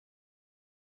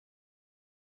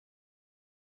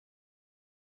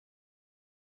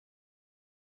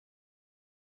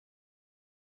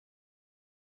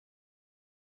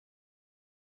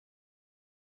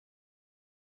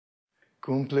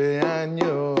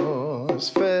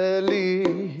Cumpleaños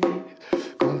feliz,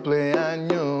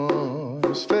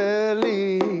 cumpleaños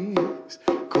feliz,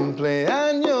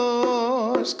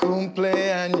 cumpleaños,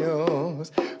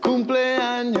 cumpleaños,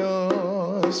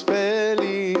 cumpleaños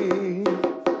feliz.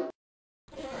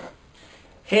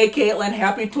 Hey Kaitlyn,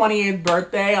 happy 28th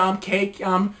birthday.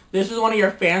 This is one of your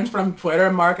fans from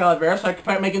Twitter, Mark Oliveira. So I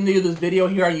kept making you this video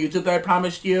here on YouTube that I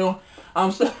promised you.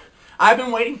 So I've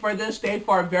been waiting for this day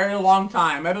for a very long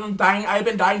time. I've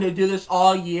been dying to do this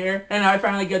all year, and I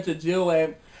finally get to do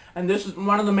it. And this is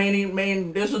one of the main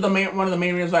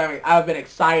reasons why I've been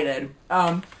excited.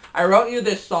 I wrote you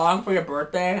this song for your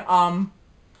birthday. I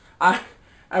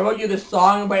wrote you this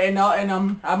song,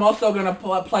 I'm also gonna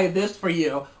play this for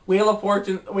you. Wheel of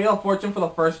Fortune for the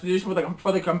first edition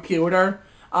for the computer.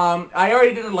 I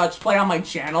already did a Let's Play on my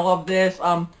channel of this.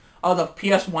 Of the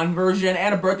PS1 version,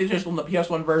 and a birthday special in the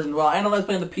PS1 version as well, and a Let's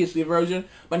Play in the PC version,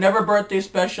 but never a birthday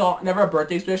special in the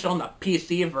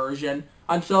PC version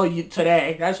until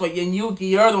today. That's what, and you're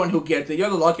the one who gets it.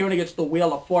 You're the lucky one who gets the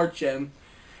Wheel of Fortune.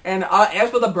 And as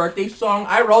for the birthday song,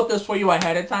 I wrote this for you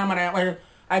ahead of time when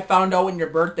I found out when your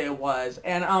birthday was,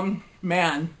 and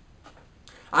man,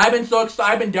 I've been so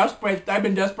excited. I've been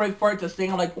desperate for it to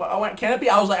sing. I'm like, can it be?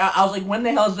 I was like, when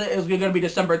the hell is it going to be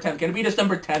December 10th? Can it be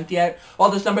December 10th yet? Well,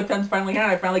 December 10th finally here,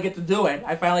 and I finally get to do it.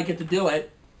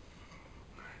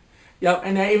 Yep,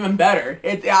 and even better.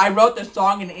 I wrote this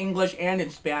song in English and in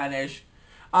Spanish.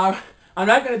 I'm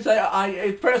not going to tell you.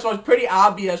 It's pretty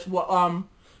obvious what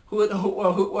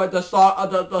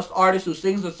the artist who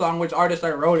sings the song, which artist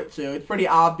I wrote it to. It's pretty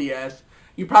obvious.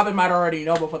 You probably might already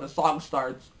know before the song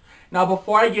starts. Now,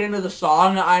 before I get into the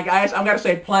song, I'm going to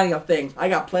say plenty of things. I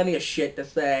got plenty of shit to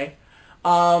say.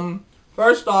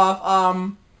 First off,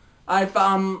 oh,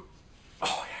 yeah,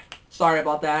 sorry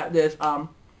about that.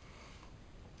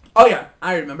 Oh yeah,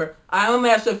 I remember. I'm a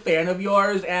massive fan of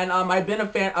yours, and I've been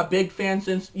a big fan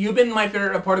since, you've been my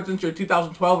favorite reporter since your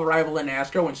 2012 arrival in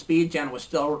NASCAR when Speed Gen was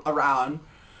still around.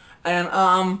 And,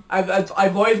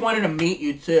 I've always wanted to meet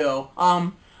you too.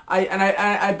 You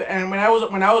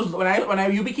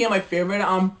became my favorite,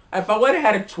 if I would have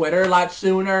had a Twitter a lot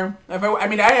sooner, I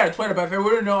had a Twitter, but if I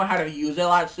would have known how to use it a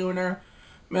lot sooner,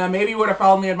 maybe you would have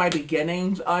followed me at my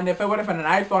beginnings, and if I would have had an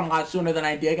iPhone a lot sooner than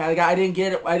I did, I didn't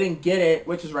get it,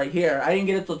 which is right here. I didn't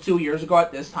get it till 2 years ago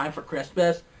at this time for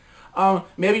Christmas. I would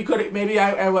have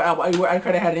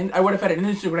had an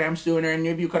Instagram sooner, and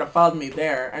maybe you could have followed me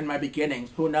there in my beginnings.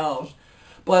 Who knows?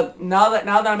 But now that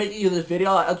I'm making you this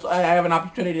video, I have an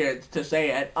opportunity to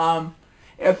say it.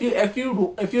 If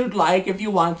you'd like, if you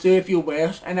want to, if you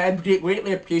wish, and I'd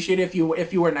greatly appreciate it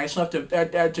if you were nice enough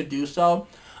to do so.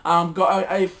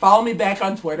 Follow me back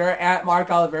on Twitter at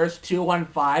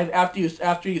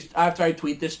MarkOliveris215 after I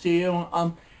tweet this to you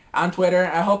on Twitter.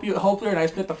 Hopefully you're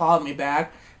nice enough to follow me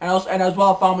back, and as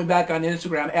well follow me back on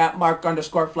Instagram at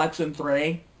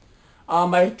Mark_Flexin3.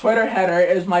 My Twitter header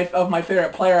is my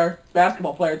favorite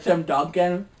basketball player, Tim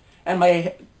Duncan, and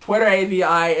my Twitter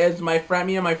AVI is me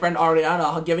and my friend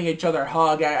Ariana giving each other a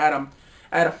hug at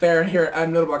a fair here at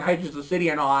Middleburg Heights, the city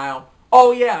in Ohio.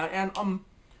 Oh yeah, and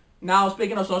now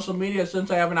speaking of social media, since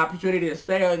I have an opportunity to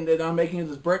say it, and I'm making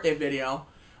this birthday video,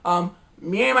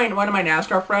 me and one of my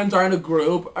NASCAR friends are in a fan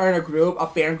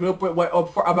group,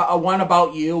 one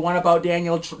about you, one about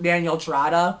Danielle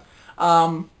Trotta.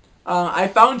 I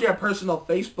found your personal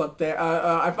Facebook there.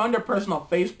 I found your personal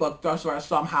Facebook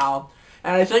somehow,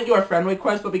 and I sent you a friend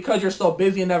request, but because you're so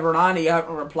busy and never on it, you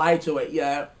haven't replied to it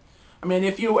yet. I mean,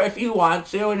 if you want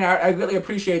to, and I really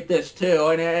appreciate this too,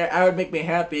 and it would make me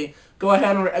happy. Go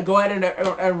ahead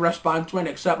and respond to it and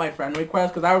accept my friend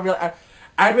request, because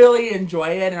I really enjoy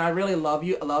it, and I really love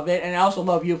it, and I also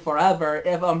love you forever.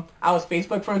 If I was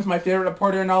Facebook friends with my favorite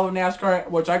reporter in all of NASCAR,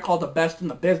 which I call the best in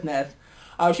the business.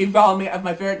 She followed me, if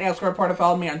my favorite NASCAR reporter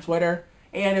followed me on Twitter,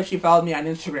 and if she followed me on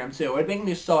Instagram too. It'd make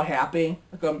me so happy.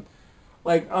 It'd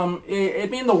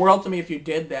mean the world to me if you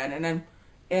did that.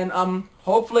 And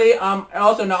hopefully,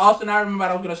 also now I remember what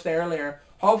I was gonna say earlier.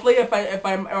 Hopefully, if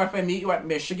I meet you at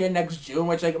Michigan next June,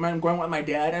 which I'm going with my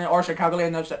dad, or Chicago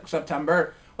in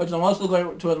September, which I'm also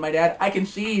going to with my dad, I can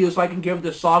see you, so I can give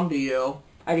this song to you.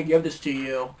 I can give this to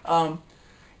you.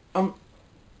 What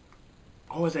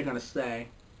was I gonna say?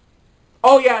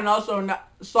 Oh yeah, and also,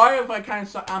 sorry if I'm kind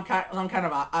of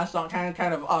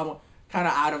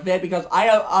out of it, because I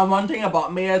have one thing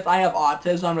about me is I have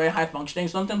autism, very high functioning.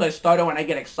 Sometimes I stutter when I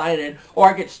get excited, or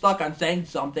I get stuck on saying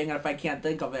something, and if I can't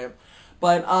think of it.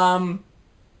 But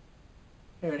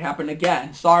here it happened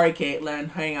again. Sorry, Kaitlyn.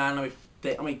 Hang on,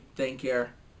 let me think here.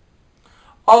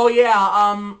 Oh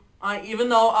yeah, even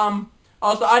though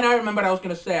Also, I now remember what I was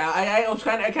gonna say. I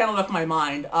kind of left my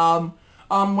mind.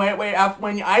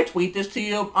 When I tweet this to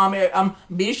you,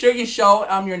 be sure you show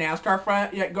your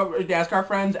NASCAR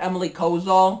friends Emily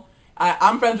Kozel.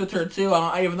 I'm friends with her too,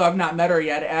 even though I've not met her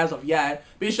yet as of yet.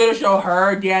 Be sure to show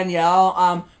her,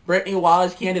 Danielle, Brittany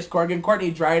Wallace, Candace Corrigan,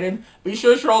 Courtney Dryden. Be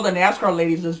sure to show the NASCAR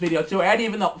ladies this video too, and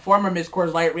even the former Miss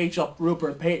Coors Light, Rachel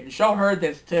Rupert Payton. Show her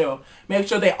this too. Make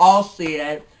sure they all see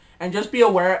it, and just be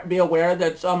aware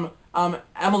that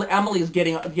Emily's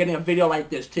getting a video like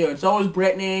this too, and so is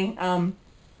Brittany.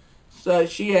 So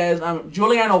she is.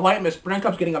 Juliana White, Miss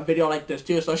Brinkup's getting a video like this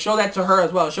too. So show that to her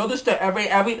as well. Show this to every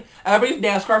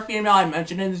NASCAR female I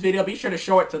mentioned in this video. Be sure to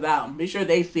show it to them. Be sure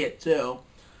they see it too.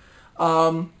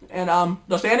 Okay,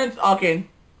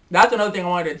 that's another thing I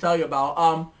wanted to tell you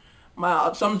about.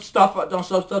 Some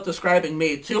stuff describing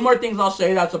me. Two more things I'll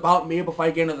say that's about me before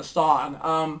I get into the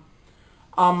song.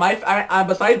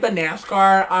 Besides the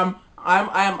NASCAR,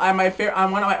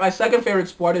 my second favorite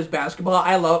sport is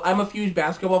basketball. I'm a huge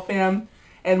basketball fan,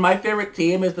 and my favorite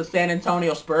team is the San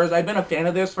Antonio Spurs. I've been a fan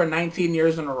of this for 19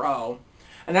 years in a row,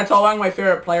 and that's how long my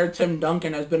favorite player, Tim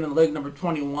Duncan, has been in league number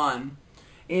 21.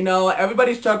 You know,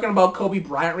 everybody's talking about Kobe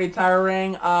Bryant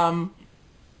retiring,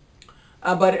 but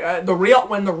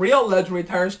when the real legend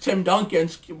retires, Tim Duncan,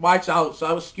 watch out,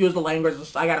 so excuse the language,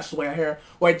 I gotta swear here.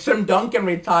 When Tim Duncan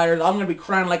retires, I'm gonna be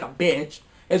crying like a bitch.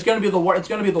 It's gonna be the worst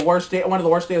day, one of the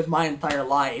worst days of my entire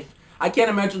life. I can't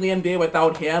imagine the NBA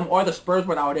without him, or the Spurs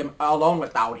without him, alone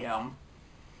without him.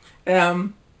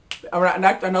 Another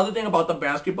thing about the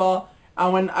basketball,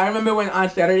 I remember when on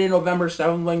Saturday, November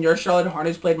 7th, when your Charlotte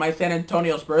Hornets played my San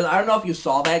Antonio Spurs. I don't know if you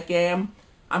saw that game.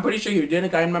 I'm pretty sure you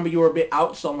didn't. I remember you were a bit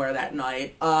out somewhere that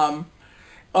night. I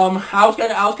was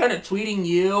kind of tweeting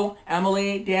you,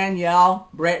 Emily, Danielle,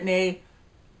 Brittany,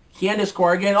 Candace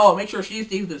Corrigan. Oh, make sure she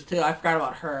sees this too. I forgot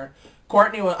about her.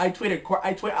 Courtney. I'll tweet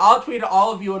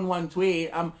all of you in one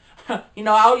tweet. You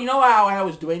know how I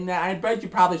was doing that. I bet you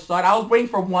probably saw it. I was waiting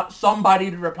for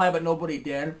somebody to reply, but nobody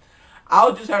did. I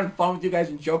was just having fun with you guys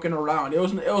and joking around. It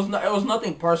was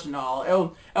nothing personal.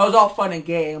 It was all fun and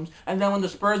games. And then when the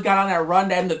Spurs got on that run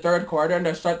to end the third quarter and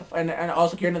and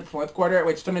also carried into the fourth quarter,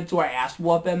 which turned into an ass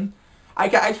whooping. I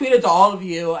tweeted to all of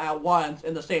you at once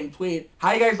in the same tweet.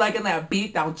 How you guys liking that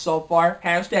beatdown so far?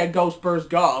 Hashtag Go Spurs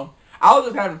Go. I was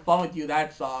just having fun with you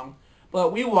that song.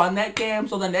 But we won that game,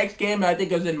 so the next game I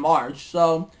think is in March.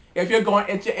 So if you're going,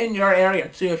 it's in your area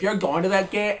too. If you're going to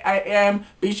that game,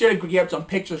 be sure to get some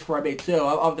pictures for me too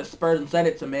of the Spurs and send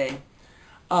it to me.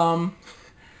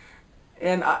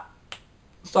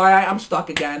 Sorry, I'm stuck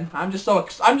again. I'm just so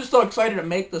excited to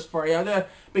make this for you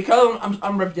because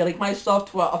I'm revealing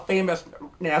myself to a famous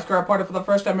NASCAR reporter for the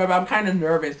first time ever. I'm kind of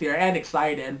nervous here and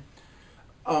excited.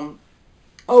 Oh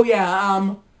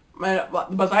yeah.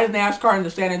 Besides NASCAR and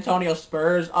the San Antonio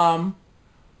Spurs, I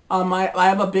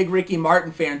am a big Ricky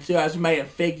Martin fan too, as you may have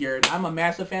figured. I'm a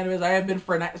massive fan of his. I have been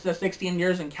for 16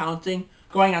 years and counting,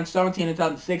 going on 17 in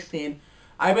 2016.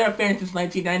 I've been a fan since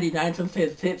 1999, since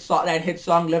that hit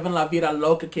song "Livin' La Vida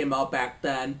Loca" came out back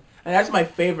then. And that's my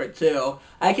favorite too.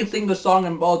 I can sing the song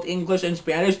in both English and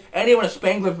Spanish, and even a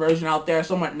Spanglish version out there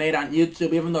somewhat made on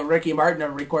YouTube, even though Ricky Martin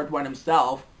never recorded one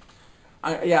himself.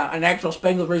 Yeah, an actual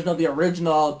Spanglish version of the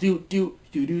original do do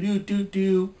do do do do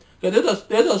do. There's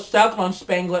a second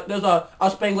Spanglish, there's a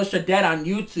Spanglish Cadet on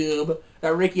YouTube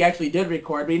that Ricky actually did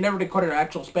record, but he never recorded an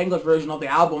actual Spanglish version of the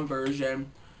album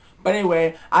version. But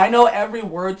anyway, I know every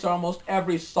word to almost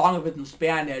every song of it in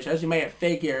Spanish, as you may have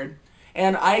figured.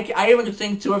 And I even can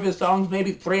sing 2 of his songs,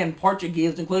 maybe 3 in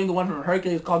Portuguese, including the one from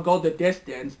Hercules called Go the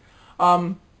Distance.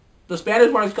 The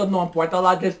Spanish one is called No Importa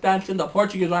la Distancia, and the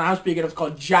Portuguese one I'm speaking is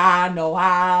called Ya No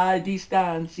Hay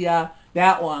Distancia.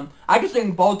 That one. I can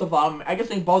sing both of them. I can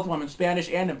sing both of them in Spanish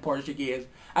and in Portuguese.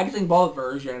 I can sing both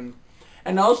versions.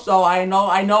 And also, I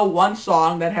know one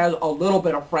song that has a little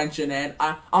bit of French in it.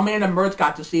 Amanda Mertz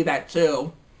got to see that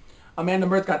too. Amanda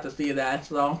Mertz got to see that.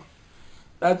 So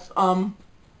that's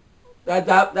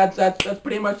that's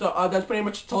pretty much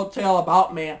a total tale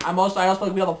about me. I also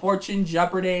like Wheel of Fortune,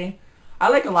 Jeopardy. I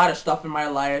like a lot of stuff in my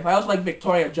life. I also like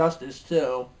Victoria Justice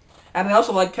too. And I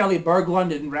also like Kelly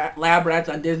Berglund and Lab Rats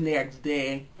on Disney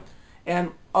XD.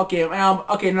 And I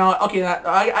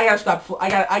gotta stop.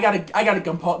 I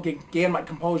gotta gain my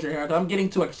composure here. I'm getting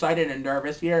too excited and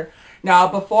nervous here. Now,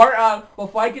 before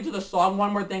I get to the song,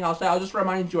 one more thing I'll say. I'll just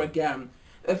remind you again.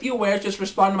 If you wish, just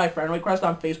respond to my friend request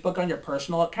on Facebook on your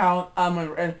personal account.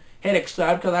 And hit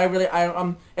accept,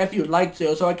 because if you'd like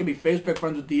to, so I can be Facebook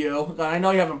friends with you. I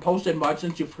know you haven't posted much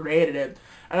since you've created it.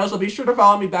 And also be sure to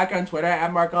follow me back on Twitter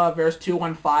at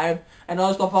markverse215, and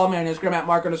also follow me on Instagram at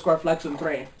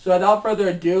mark_flexin3. So without further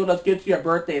ado, let's get to your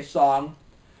birthday song.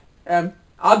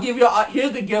 I'll give you.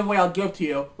 Here's the giveaway I'll give to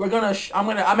you.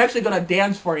 I'm actually gonna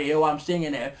dance for you while I'm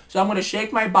singing it. So I'm gonna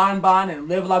shake my bonbon and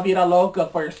live la vida loca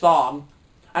for your song.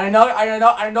 And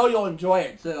I know you'll enjoy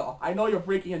it too. I know you'll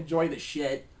freaking enjoy the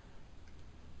shit.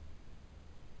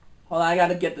 Hold on, I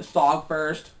gotta get the song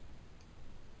first.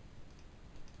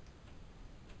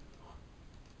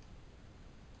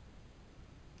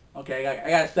 Okay, I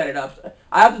gotta set it up.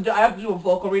 I have to do a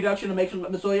vocal reduction to make sure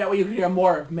so that way you can hear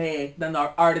more of me than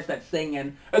the artist that's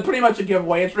singing. It's pretty much a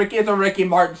giveaway. It's a Ricky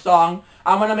Martin song.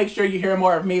 I'm gonna make sure you hear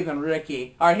more of me than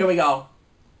Ricky. All right, here we go.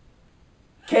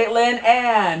 Kaitlyn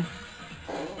and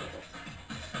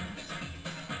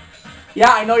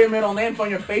yeah, I know your middle name from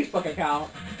your Facebook account.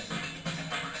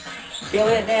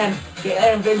 Kaitlyn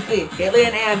Vincie,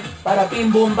 Kaitlyn and para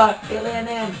bim Bomba, Kaitlyn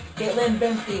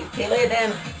Vincie, Kaitlyn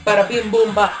and para bim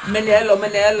Bomba,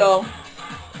 Manelo,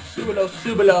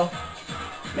 Subalo,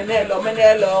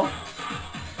 Manelo,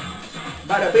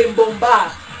 para bim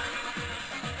Bomba.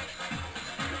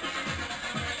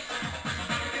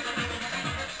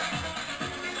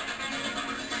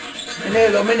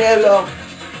 Manelo,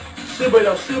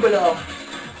 Subalo,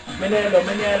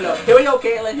 Manelo. Here we go,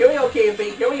 Kaitlyn, here we go,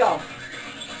 KB, here we go.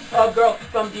 A girl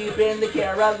from deep in the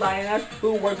Carolinas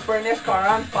who works for NASCAR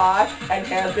on 5 and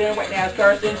has been with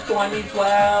NASCAR since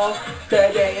 2012.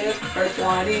 Today is her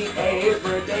 28th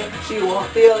birthday. She won't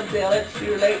feel until it's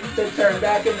too late to turn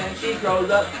back and then she grows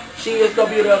up. She is so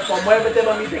beautiful, muévete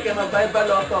mamita que me vuelva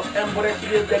loco. And what she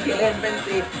is de Kaitlyn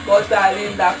Vincie, cosa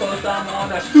linda, cosa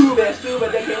mona. Sube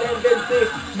de Kaitlyn Vincie.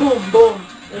 Boom, boom,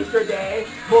 it's her day.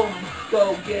 Boom,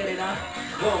 go get it on.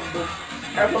 Boom, boom,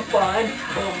 have some fun.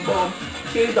 Boom, boom.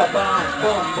 She's a bomb,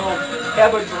 boom, boom,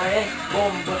 have a drink,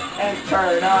 boom, boom, and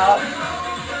turn up.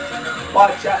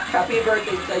 Watch out, happy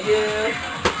birthday to you.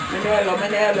 Manelo,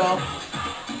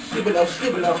 Subalo,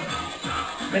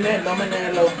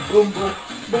 Manelo, boom,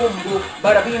 boom,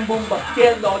 para bim, boom,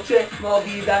 que noche,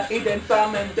 movida,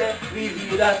 intensamente,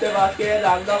 vivida, te vas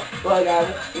quedando,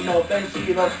 colgado,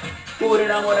 inofensivo. Pura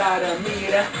enamorada,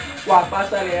 mira, guapa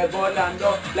sale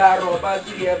volando, la ropa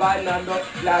sigue bailando,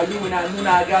 la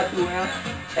luna gatuna.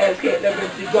 Es que the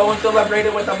Vincie go and celebrate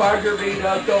it with a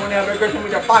margarita, go and have a good time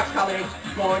with your Fox colleagues.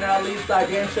 Mona Lisa,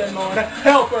 dancing Mona,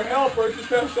 help her, it's a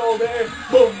special day.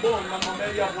 Boom, boom, vamos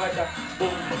media vuelta,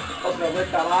 boom, otra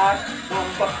vuelta más,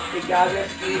 boom, y cada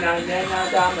esquina,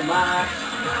 nena, dame más.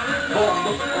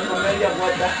 Boom, vamos media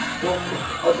vuelta, boom,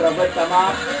 otra vuelta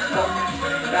más, boom,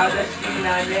 cada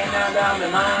esquina, nena, dame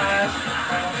más.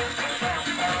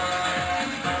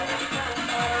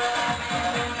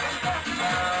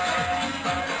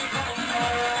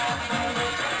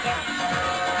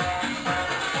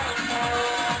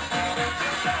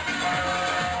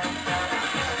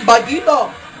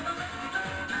 Vaguito.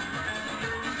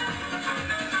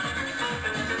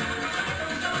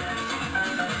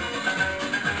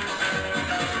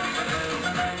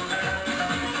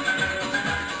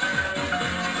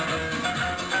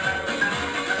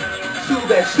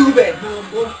 Sube, boom,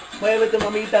 boom, muévete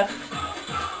mamita,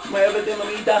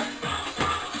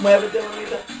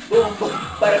 boom, boom,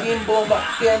 para bien bomba,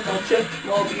 que noche,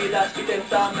 movidas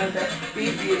intensamente,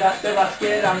 vivida, te vas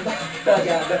quedando,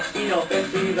 callada,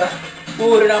 inofensiva.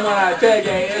 Pura enamorada,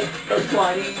 today is her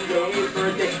 28th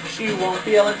birthday. She won't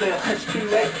feel until it's too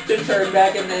late to turn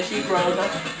back and then she grows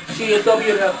up. She is so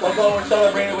beautiful, go and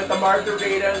celebrate it with the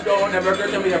margaritas, go and have a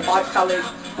good time with your Fox colors.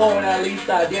 Mona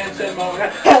Lisa, dancing Mona,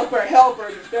 help her,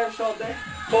 it's a special day.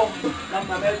 Boom,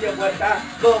 nada media vuelta,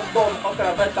 boom, boom,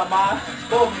 otra vuelta más,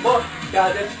 boom, boom,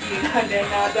 cada esquina,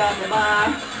 nena, dame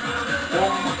más.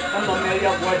 Boom, nada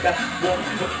media vuelta, boom,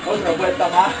 otra vuelta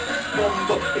más, boom,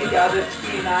 boom, y cada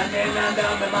esquina, nena,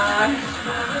 dame más.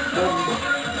 Boom, boom,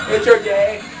 it's your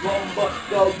day, boom, boom,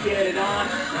 go get it on,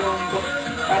 boom, boom,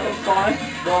 having fun,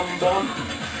 boom, boom,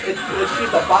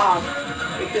 she's a bomb.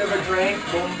 Give a drink,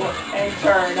 boom, boom, and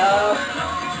turn up.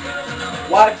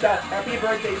 Watch out. Happy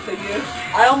birthday to you.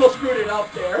 I almost screwed it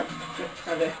up there.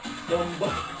 Boom,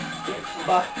 boom,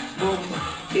 boom,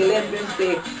 Kaitlyn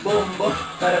Vincie, boom, boom,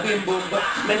 para bim, boom, boom,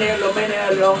 Manelo,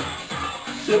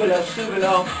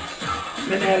 Subalo,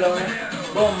 Manelo,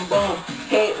 boom, boom,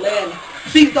 Kaitlyn,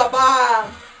 she's the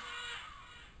bomb.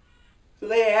 So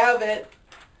there you have it.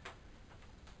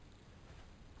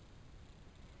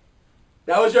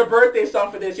 That was your birthday song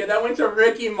for this year. That went to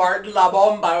Ricky Martin, La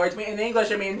Bomba, which in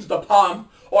English it means the pump,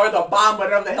 or the bomb,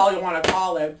 whatever the hell you want to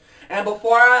call it. And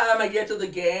before I'm going to get to the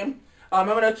game, I'm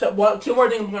going to, two more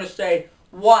things I'm going to say.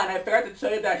 One, I forgot to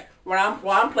tell you that while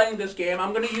I'm playing this game,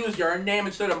 I'm going to use your name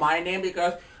instead of my name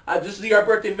because this is your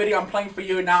birthday video. I'm playing for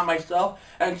you, not myself.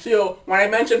 And two, when I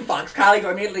mentioned Fox colleagues,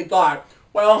 I immediately thought,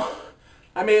 well,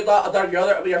 I mean,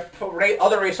 your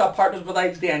other race-up partners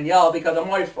besides Danielle because I'm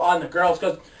always on the girls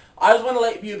because I just want to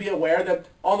let you be aware that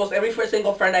almost every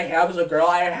single friend I have is a girl.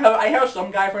 I have some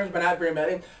guy friends, but not very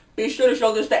many. Be sure to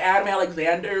show this to Adam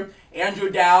Alexander, Andrew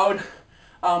Dowd.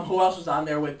 Who else was on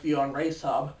there with you on Race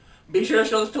Hub? Be sure to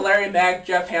show this to Larry Mack,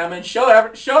 Jeff Hammond. Show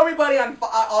everybody on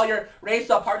all your Race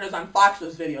Hub partners on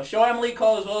Fox's video. Show Emily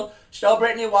Kozel. Show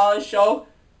Brittany Wallace. Show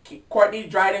Courtney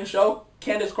Dryden. Show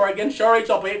Candace Corrigan. Show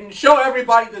Rachel Payton. Show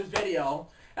everybody this video.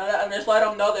 And just let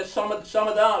them know that some of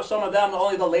them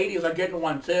only the ladies are getting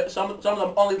one too. Some of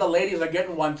them only the ladies are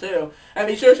getting one too. And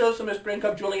be sure to show some to Spring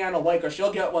Cup Juliana White, cause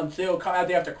she'll get one too. Come out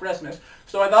day after Christmas.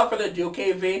 So without further ado,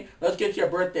 KV, let's get to your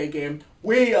birthday game.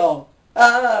 Wheel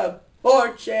of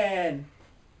Fortune.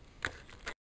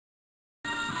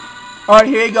 Alright,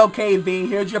 here you go, KV.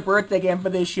 Here's your birthday game for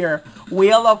this year.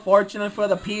 Wheel of Fortune for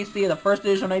the PC, the first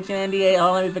edition 1998. Hold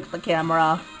on, let me fix the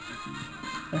camera.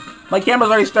 My camera's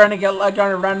already starting to get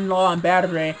run low on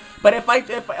battery. But I'll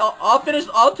do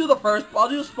some of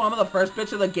the first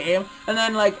bits of the game, and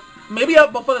then maybe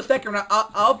before the second round,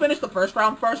 I'll finish the first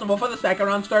round first, and before the second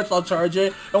round starts, I'll charge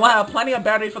it, and we'll have plenty of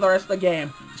battery for the rest of the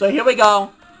game. So here we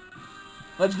go.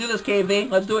 Let's do this, KV.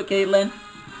 Let's do it, Kaitlyn.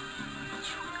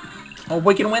 Oh,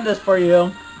 we can win this for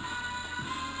you.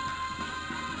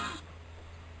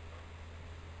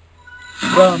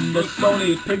 From the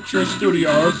Sony Picture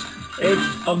Studios,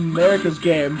 it's America's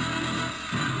Game.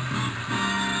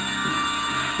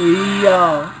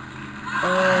 Wheel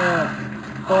of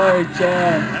Fortune.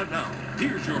 And now,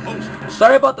 here's your host.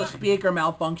 Sorry about the speaker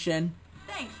malfunction.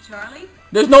 Thanks, Charlie.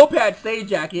 There's no Pat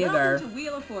Sajak either. Welcome to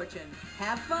Wheel of Fortune.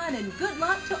 Have fun and good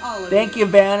luck to all of you. Thank you,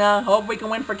 Vanna. Hope we can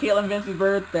win for Kaitlyn Vincie's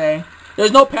birthday.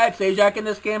 There's no Pat Sajak in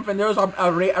this game, and there's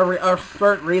a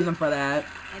certain reason for that.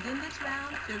 And in this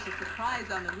round, there's a surprise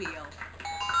on the wheel.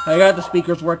 I got the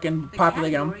speakers working properly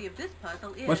again. The category of this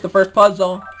puzzle is What's the first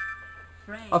puzzle?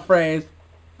 phrase. A phrase.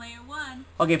 Player 1.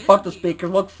 Okay, spin fuck the the wheel. speakers.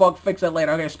 We'll fix it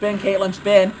later. Okay, spin, Kaitlyn,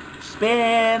 spin.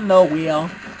 Spin the wheel.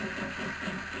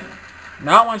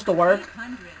 Now it wants to work.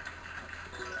 800.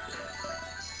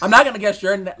 I'm not gonna guess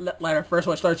your letter first,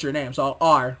 so it starts your name. So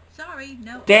R. Sorry,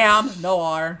 no. Damn, no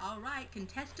R. All right,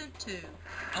 contestant 2.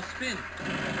 I'll spin.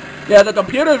 Yeah, the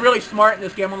computer is really smart in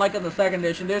this game, unlike in the second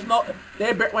edition. There's no,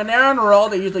 when they're on a roll,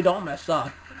 they usually don't mess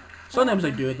up. Sometimes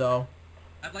they do though.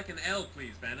 I'd like an L,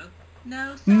 please, Vanna.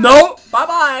 No, sorry. Nope. Bye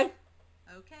bye.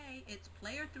 Okay, it's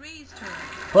player 3's turn.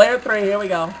 Player 3. Here we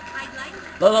go. I'd like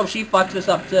Let's hope she fucks this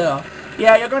up too.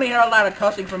 Yeah, you're gonna hear a lot of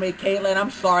cussing from me, Kaitlyn.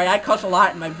 I'm sorry. I cuss a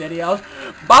lot in my videos.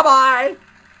 Bye bye.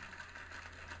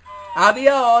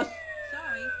 Adios.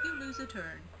 Sorry, you lose a turn.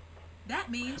 That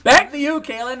means Back to you,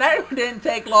 Kaitlyn. That didn't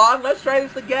take long. Let's try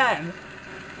this again.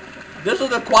 This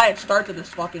was a quiet start to this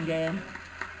fucking game.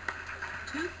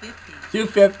 250.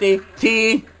 250.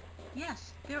 T.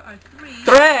 Yes, there are 3.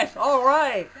 Trash. All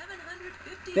right.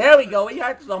 750. There we go. We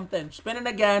got something. Spin it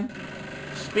again.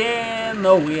 Spin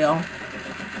the wheel.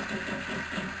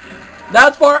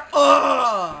 That's for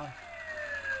Oh,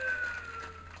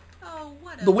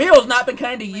 what a the wheel's not been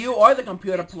kind to you or the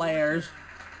computer players.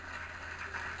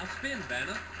 I'll spin,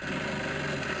 Vanna.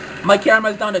 My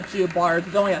camera's down to 2 bars.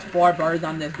 It only has 4 bars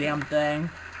on this damn thing.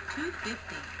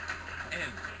 250. N.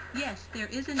 Yes, there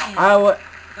is an N.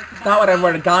 It's not what I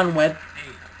would have gone with. A.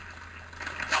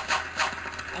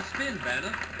 I'll spin,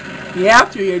 Vanna. You have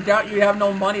to. You have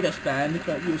no money to spend.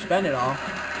 Because you spend it all.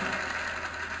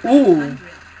 Ooh. 100.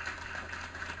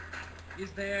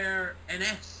 Is there an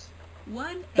S?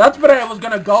 1. That's what I was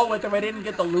gonna go with if I didn't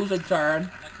get the loser turn.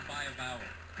 I'd like to buy a vowel.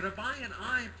 Could I buy an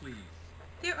I, please?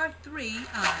 There are 3 I's.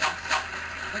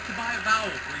 I'd like to buy a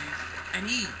vowel, please. An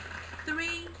E.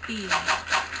 3 E's.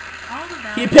 All the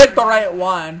vowels. He picked the right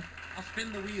one. I'll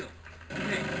spin the wheel.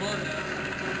 Okay, come on now.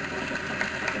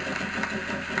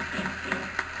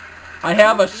 I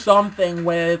have a something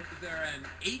with Is there an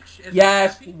H? As in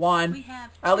yes, happy? 1. We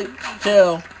have At least 2 2.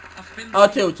 I'll spin the Oh,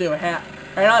 wheel. 2. Half.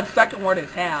 Right now, the second word is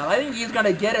half. I think he's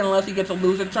gonna get it unless he gets a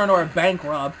loser turn or a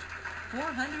bankrupt.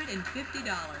 $450.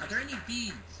 Are there any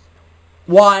D's?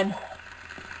 1. There's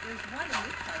 1 in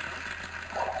this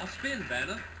puzzle. I'll spin,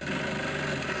 Vanna.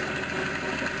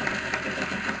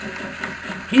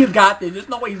 He's got this. There's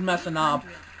no way he's messing up.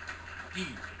 100.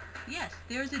 D. Yes,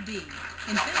 there's a D.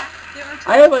 In fact, there are 2.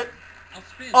 I have a... I'll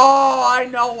spin. Oh, I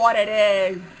know what it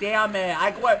is. Damn it.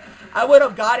 I would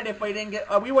have got it if we didn't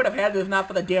get... we would have had this not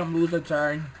for the damn loser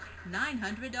turn.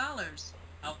 $900.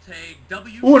 I'll take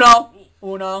W. Uno. Wolf.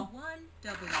 Uno. 1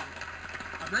 W.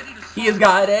 I'm ready to He's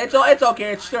got it. It's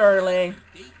okay. It's too early.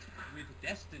 Date with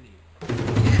destiny.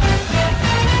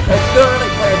 It's too early,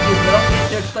 player two. We don't get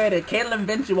too excited. Kaitlyn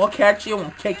Vincie will catch you and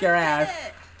we'll kick your ass.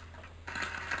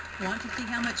 Want to see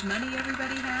how much money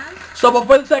everybody has? So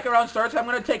before the second round starts, I'm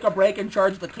going to take a break and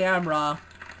charge the camera.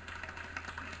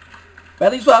 But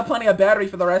at least we'll have plenty of battery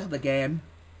for the rest of the game.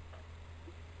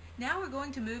 Now we're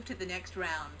going to move to the next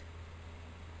round.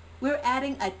 We're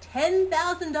adding a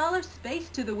 $10,000 space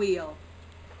to the wheel.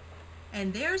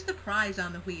 And there's the prize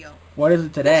on the wheel. What is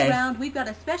it today? This round, we've got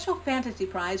a special fantasy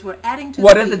prize we're adding to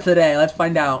What the is wheel. it today? Let's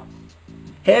find out.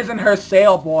 His and her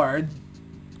sailboard.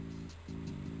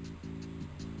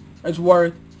 It's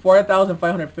worth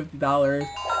 $4,550.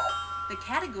 The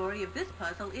category of this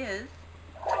puzzle is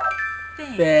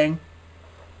Thing.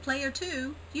 Player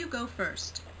 2, you go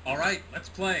first. Alright, let's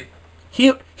play.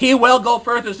 He will go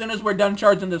first as soon as we're done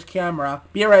charging this camera.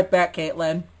 Be right back,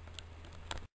 Kaitlyn.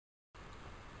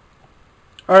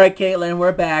 Alright, Kaitlyn,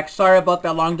 we're back. Sorry about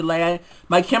that long delay.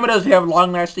 My camera doesn't have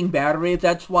long-lasting batteries.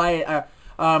 That's why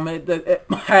I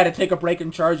had to take a break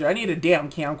and charge it. I need a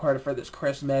damn camcorder for this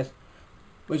Christmas.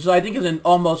 Which I think is in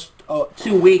almost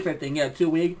 2 weeks, I think. Yeah, 2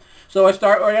 weeks. So we're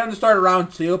going to start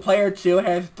round 2. Player 2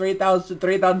 has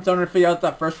 3,750 out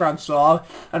that first round solved.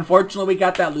 Unfortunately, we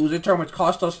got that loser turn, which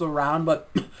cost us the round. But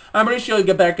I'm pretty sure we'll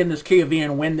get back in this KV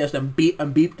and win this and beat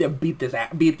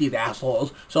these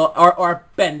assholes. So or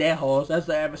pendejos.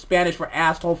 That's Spanish for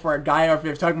asshole for a guy, or if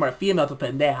you're talking about a female, it's a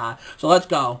pendeja. So let's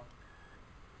go.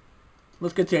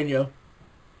 Let's continue.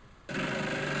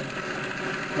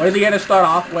 What is he going to start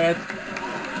off with?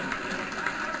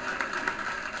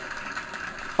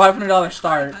 $500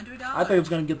 start. $500? I thought he was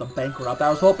going to get the bankrupt. I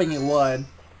was hoping he would.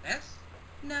 S?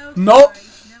 No, Nope.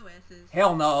 sorry, no S's.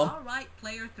 Hell no. All right,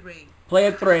 player 3. Play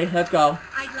at 3. Let's go.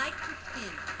 I'd like to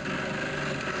spin.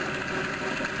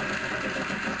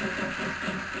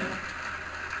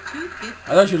 $250.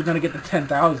 I thought she was going to get the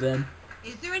 10,000.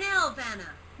 Is there an L, Vanna?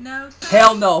 No, sorry,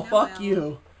 Hell no. Fuck L.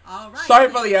 you. All right, Sorry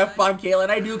for the player F-bomb, Kaitlyn.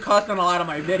 I do cuss in a lot of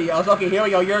my videos. Okay, here we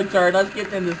go. Your turn. Let's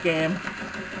get in this game.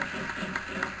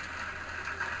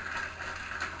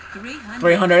 300.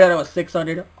 300. That was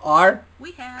 600. R.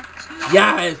 We have 2.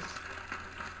 Yes.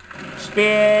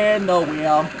 Spin the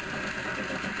wheel.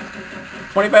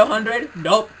 2,500.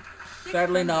 Nope.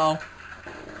 Sadly no.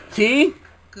 T.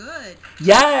 Good.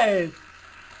 Yes.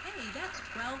 Hey, that's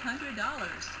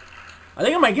 $1,200. I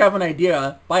think I might have an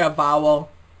idea. Buy a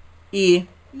vowel. E.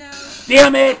 No.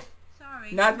 Damn it.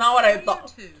 Sorry. That's not what I Player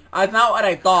thought. 2. That's not what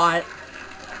I thought.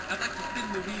 I'd like to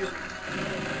spin the wheel.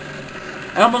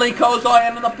 Emily Kozo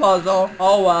in the puzzle.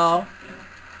 Oh well.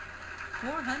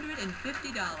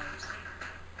 $450.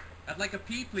 I'd like a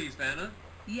P, please, Vanna.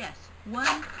 Yes, 1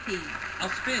 P. I'll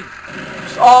spin.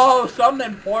 Oh,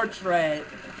 something portrait.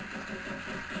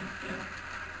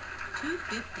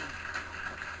 $250.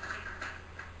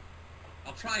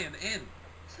 I'll try an N.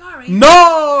 Sorry.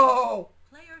 No!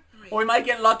 Player 3. We might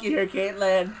get lucky here,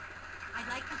 Kaitlyn. I'd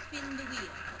like to spin the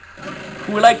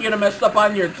wheel. We'd like you to mess up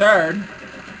on your turn.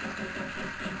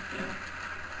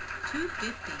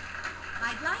 $250.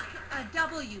 I'd like a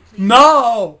W, please.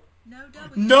 No! No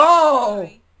W. No!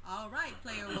 Sorry. All right,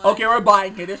 player 1. Okay, we're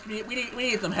buying here. We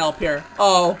need some help here.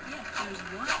 Oh. Yes, there's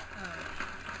 1 O.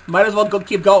 Might as well go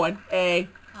keep going. A.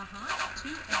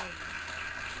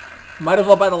 2A. Might as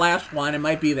well buy the last one. It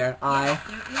might be there. I.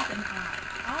 There is an I.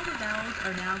 All the vowels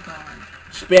are now gone.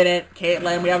 Spin it,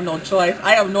 Kaitlyn. We have no choice.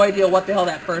 I have no idea what the hell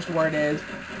that first word is.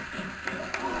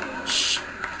 Shh.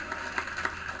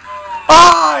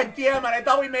 Ah, damn it. I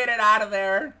thought we made it out of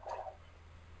there.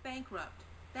 Bankrupt.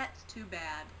 That's too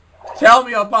bad. Tell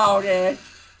me about it.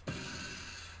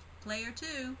 Player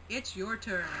 2, it's your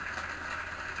turn.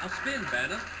 I'll spin,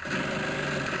 Vanna.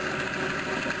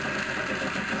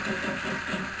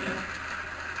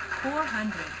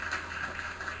 $400.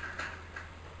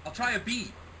 I'll try a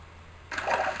B.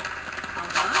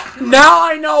 Now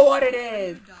I know what it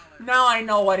is. $200. Now I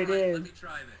know what it Alright, is. let me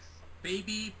try this.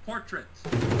 Baby portrait.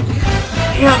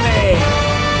 Damn it.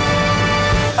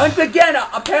 And again,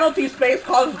 a penalty space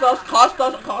costs us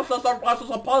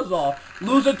a puzzle.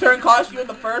 Loser turn cost you in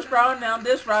the first round. Now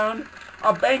this round,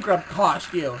 a bankrupt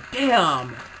cost you.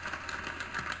 Damn.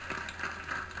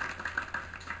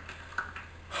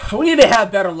 We need to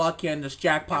have better luck in this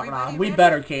jackpot Everybody round. We ready?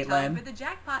 better, Time Kaitlyn. for the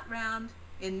jackpot round.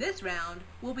 In this round,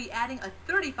 we'll be adding a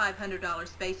 $3,500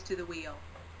 space to the wheel.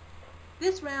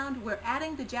 This round, we're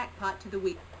adding the jackpot to the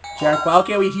wheel. Jack, well,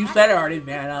 okay, you said it already,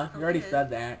 Vanna. You already said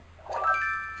that.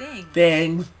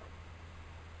 Things.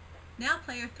 Now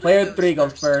Player 3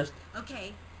 goes first.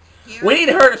 Okay. We need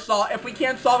her to solve. If we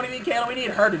can't solve anything, Kayla, we need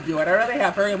her to do it. I'd rather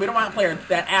have her. We don't want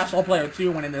that asshole player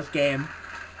 2 winning this game.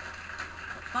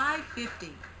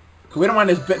 550. We don't want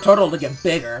this total to get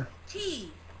bigger.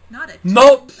 T. Not a T.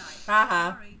 Nope.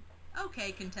 Haha.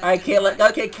 Okay, contestant. Alright, Kayla.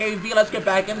 Okay, KV. Let's get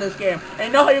back in this game. And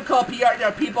you know how you call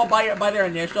people by their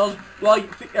initials? Well,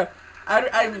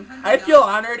 I feel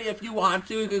honored. If you want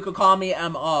to, you could call me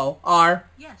M-O-R.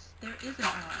 Yes, there is an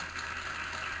R.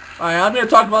 Alright, I'm gonna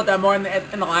talk about that more in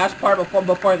the last part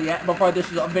before this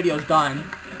video's done.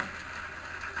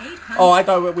 800. Oh, I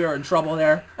thought we were in trouble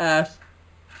there. S.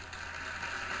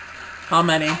 How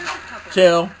many?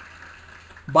 2.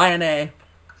 Buy an A.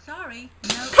 Sorry,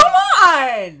 no. Come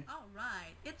on!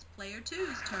 Alright, it's player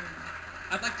 2's turn.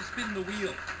 I'd like to spin the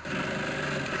wheel.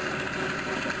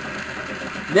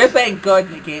 This ain't good,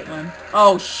 Kaitlyn.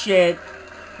 Oh shit.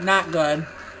 Not good.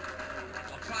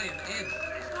 I'll try an N.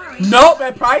 Sorry. Nope,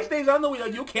 that prize stays on the wheel.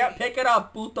 You can't pick it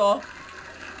up, puto.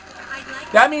 I'd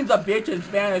like That means a bitch in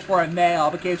Spanish for a male,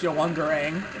 in case you're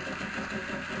wondering.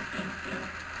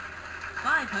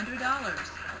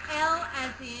 $500. L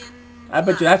as in... I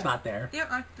bet you that's not there. There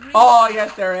are 3. Oh,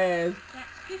 yes there is.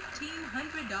 That's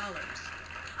 $1,500.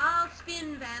 I'll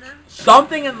spin, Vanna.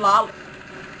 Something in lolly.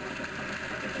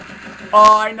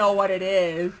 Oh, I know what it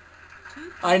is.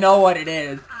 I know what it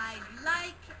is. I'd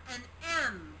like an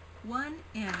M. 1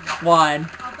 M. 1.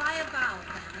 I'll buy a vowel,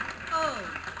 Vanna. Oh,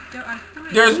 there are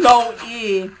 3. There's no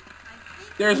E. I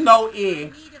think There's no I E.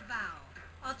 need a vowel.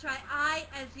 I'll try I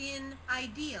as in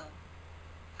ideal.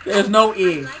 There's no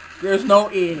E. There's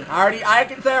no E. I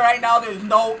can say right now there's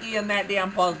no E in that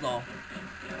damn puzzle.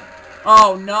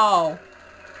 Oh no.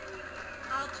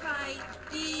 I'll try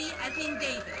D as in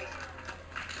David.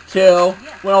 2.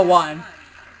 Yes, Well, 1.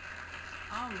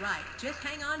 Alright, just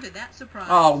hang on to that surprise.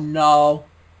 Oh no.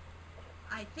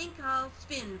 I think I'll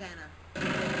spin,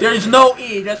 Vanna. There's no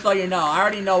E, just so you know. I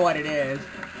already know what it is.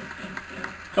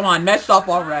 Come on, mess up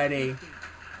already.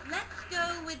 Let's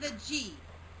go with a G.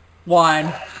 1.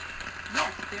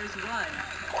 Yes, there's 1.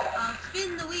 I'll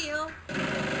spin the wheel.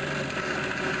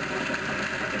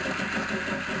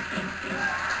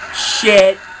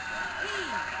 Shit. P.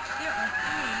 There are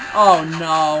 3. Oh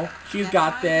no. She's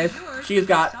got this. She's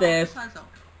got this.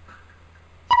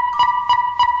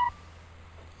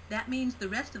 That means the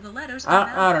rest of the letters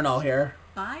I don't know here.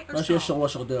 Buy or Let's see solve.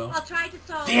 what she'll do. I'll try to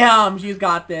solve. Damn, she's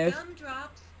got this.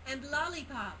 Gumdrops and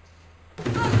lollipops.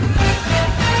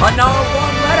 Another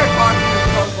one letter card in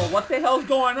this puzzle. What the hell's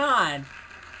going on?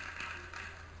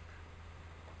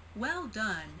 Well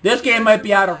done. This game might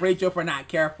be out of reach if we're not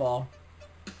careful.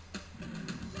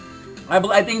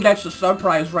 I think that's the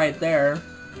surprise right there.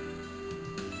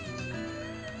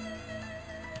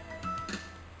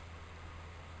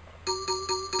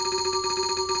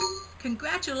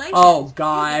 Congratulations. Oh,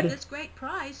 God. You get this great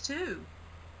prize, too.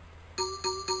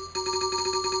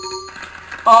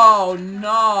 Oh,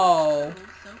 no.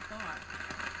 So far.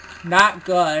 Not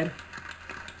good.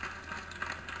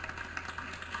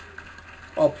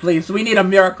 Oh, please. We need a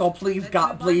miracle. Please,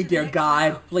 God. Please, dear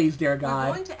God. Please, dear We're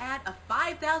God. going to add a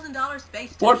 $5,000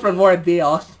 space to Por the favor,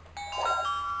 Dios.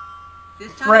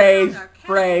 This time Phrase, around, our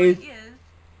phrase. category is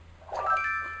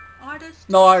artist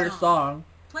No other song.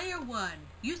 Player 1,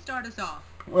 you start us off.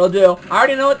 Will do. I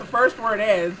already know what the first word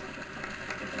is.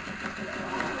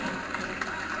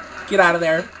 Get out of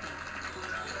there.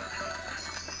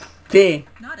 T.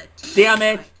 Not a T. Damn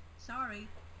it. Sorry.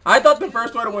 I thought the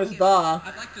first word was the.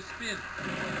 I'd like to spin.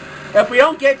 If we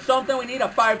don't get something, we need a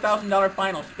 $5,000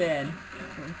 final spin.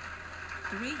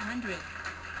 300.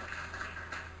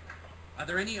 Are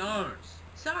there any R's?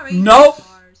 Sorry. Nope. no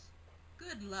R's.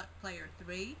 Good luck, player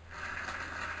 3.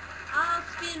 I'll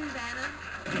spin, Vanna.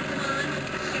 Come on,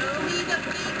 show me the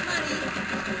big money.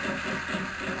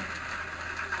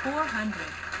 400.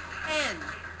 N.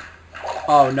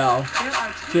 Oh no. There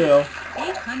are 2.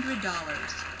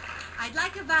 $800. I'd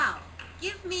like a vowel.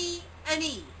 Give me an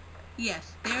E.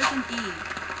 Yes, there's an E.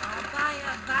 I'll buy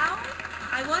a vowel.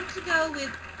 I want to go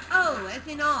with O as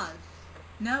in Oz.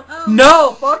 No O.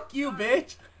 No! Fuck you,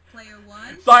 bitch! Player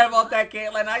 1. Sorry about that,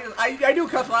 Kaitlyn. I do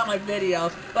cuss a lot in my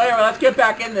videos. So anyway, let's get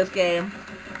back in this game.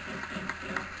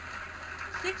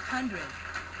 600.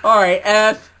 Alright,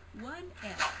 S.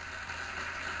 1F.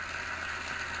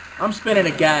 I'm spinning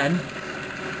again.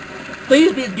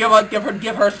 Please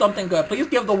give her something good. Please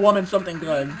give the woman something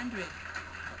good. 100.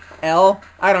 L?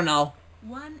 I don't know.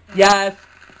 1F. Yes.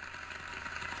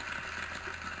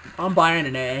 I'm buying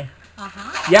an A.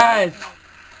 Uh-huh. Yes.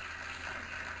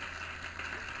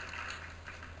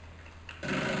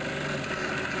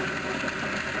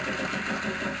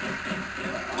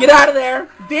 Get out of there!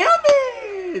 Damn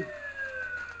it!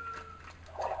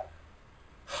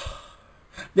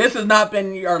 This has not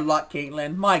been your luck,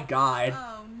 Kaitlyn. My God.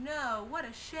 Oh no, what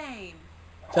a shame.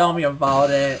 Tell me about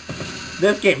it.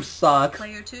 This game sucks.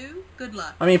 Player 2, good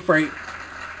luck. I mean, for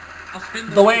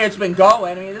the way it's been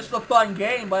going. I mean, this is a fun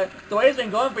game, but the way it's been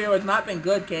going for you has not been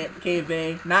good,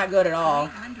 KV. Not good at all.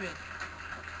 300.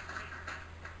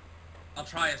 I'll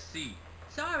try a C.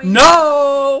 Sorry.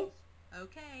 No!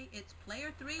 Okay, it's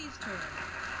player 3's turn.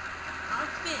 I'll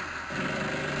spin.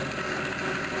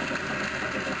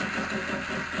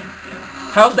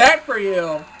 How's that for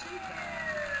you?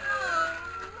 Oh.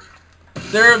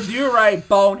 Serves you right,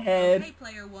 bonehead. Okay,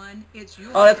 player 1, it's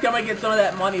yours. Oh, let's come and get some of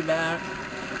that money back.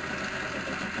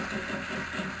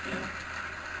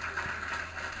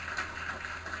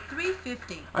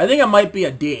 $3.50. I think it might be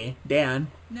a D, Dan.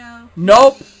 No.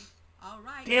 Nope. All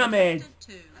right. Damn it.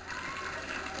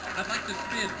 I'd like to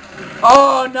spin.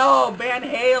 Oh no, Van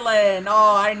Halen.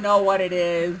 Oh, I know what it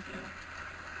is.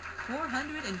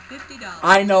 $450.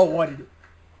 I know what it is.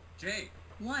 J.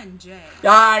 1J.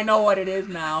 I know what it is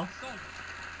now. Van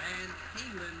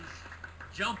Halen's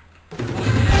Jump.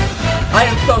 I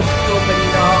am so stupid,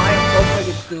 you know. I am so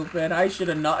freaking stupid. I should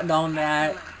have not known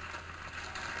that.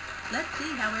 Let's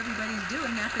see how everybody's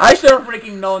doing after. I should have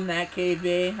freaking known that,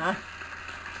 KV.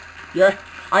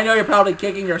 I know you're probably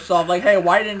kicking yourself. Like, hey,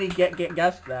 why didn't he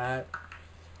guess that?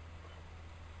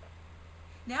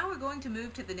 Now we're going to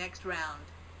move to the next round.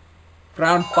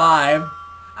 Round 5.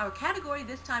 Our category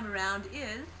this time around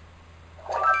is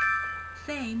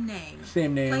same name.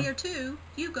 Same name. Player 2,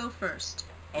 you go first.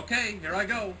 Okay, here I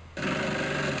go.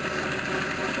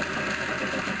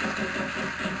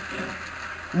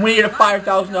 We need a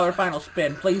 $5,000 final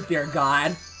spin, please, dear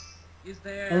God. Is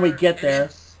there When we get an there.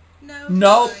 S? No.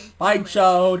 Nope, sorry. I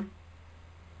chode.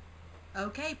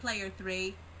 Okay, player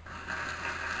 3.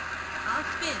 I'll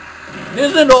spin.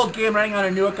 This is an old game running on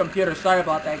a newer computer. Sorry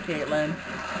about that, Kaitlyn.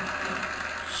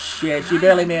 Shit, she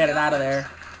barely made it out of there.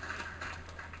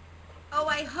 Oh,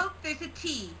 I hope there's a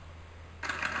T.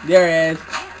 There is.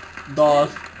 Yes.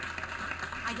 Dos.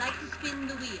 I'd like to spin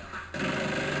the wheel.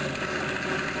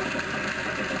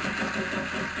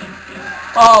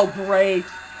 Oh, great.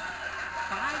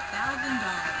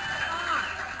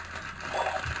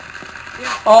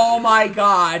 $5,000. Oh my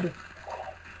God.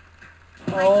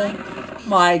 Oh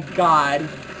my God.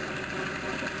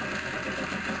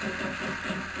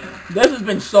 This has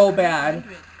been so bad.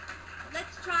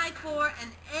 Let's try for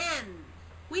an N.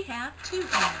 We have 2 N's.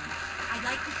 I'd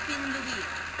like to spin the wheel.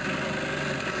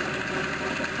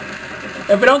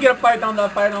 If we don't get a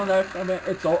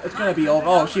 $5,000, it's gonna be over.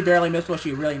 Oh, she barely missed what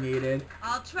she really needed.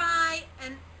 I'll try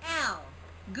an L.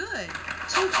 Good.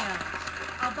 2 L's.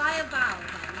 I'll buy a vowel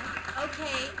then.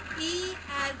 Okay, E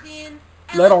as in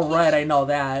Little eloquent. red, I know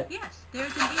that. Yes,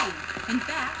 there's an E. In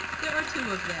fact, there are 2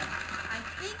 of them. I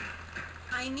think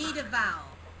I need a vowel.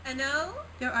 An O?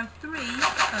 There are 3 O's.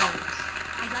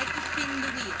 I'd like to spin the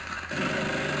wheel.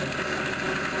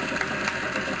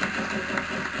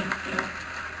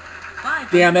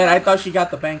 Damn it, I thought she got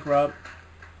the bankrupt.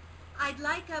 I'd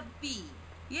like a B.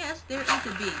 Yes, there is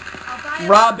a B. I'll buy a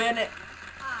Robin, I.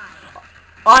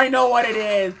 I know what it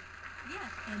is. Yes,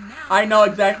 and now I know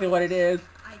exactly what it is.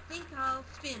 I think I'll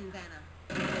spin Vanna.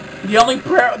 The only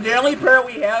prayer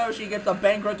we have is she gets a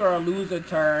bankrupt or a loser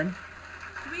turn.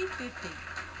 $3.50.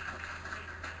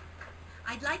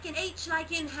 I'd like an H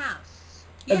like in house.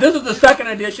 If this was the second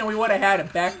edition, we would have had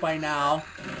it back by now.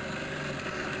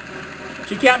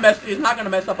 She can't mess. She's not gonna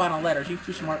mess up on a letter. She's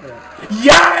too smart for that.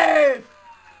 Yes!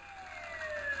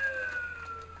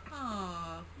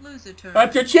 Aw, loser turn.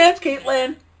 That's your chance,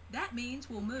 Kaitlyn. That means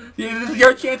we'll move. This is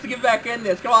your chance to get back in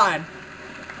this. Come on.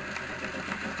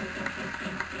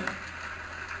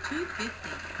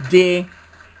 $2.50. D.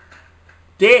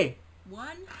 D. 1,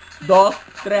 2, Dos,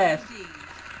 tres. D.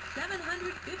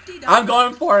 $750. I'm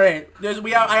going for it.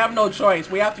 I have no choice.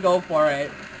 We have to go for it.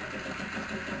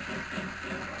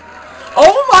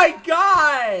 Oh my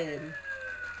God!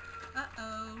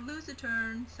 Uh-oh, loser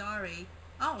turn. Sorry.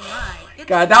 All right.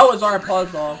 God, that was our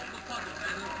puzzle.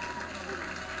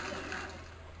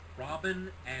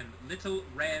 Robin and Little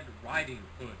Red Riding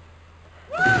Hood.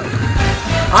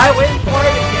 I went for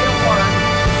it and didn't work.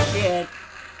 Shit.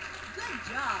 Good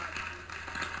job.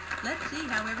 Let's see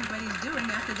how everybody's doing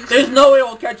after this. There's no way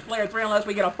we'll catch player 3 unless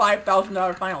we get a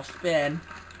 $5,000 final spin.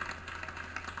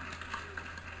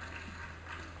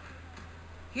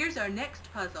 Here's our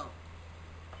next puzzle.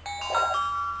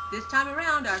 This time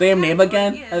around, our Same name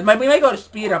again? is We might go to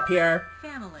speed up here.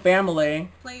 family. Family.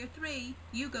 Player 3,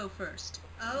 you go first.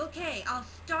 Okay, I'll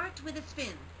start with a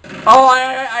spin. Oh,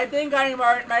 I think I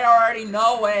might already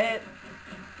know it.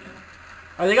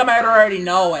 I think I might already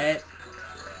know it.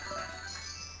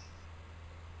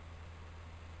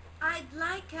 I'd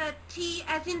like a T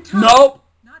as in Tom. Nope.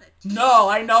 Not a T. No,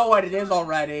 I know what it is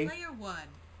already. Player 1.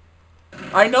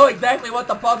 I know exactly what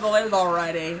the puzzle is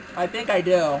already. I think I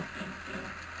do.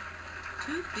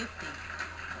 250.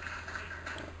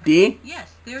 D?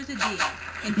 Yes, there's a D.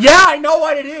 Yeah, I know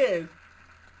what it is.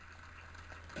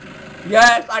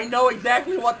 Yes, I know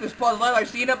exactly what this puzzle is. I've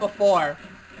seen it before.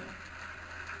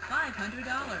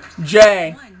 $500.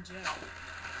 J. 1 J.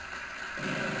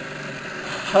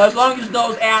 As long as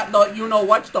those you know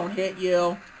what's don't hit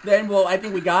you, then I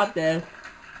think we got this.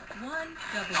 1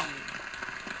 W.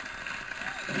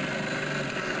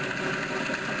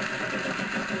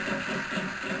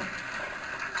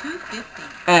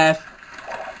 S.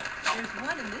 There's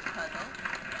 1 in this puzzle.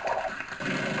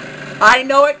 I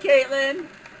know it, Kaitlyn.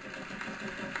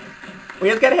 We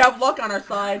just gotta have luck on our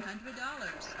side.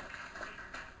 $100.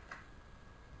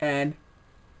 And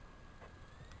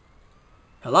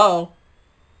hello.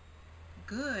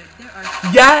 Good. There are.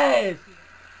 Yes.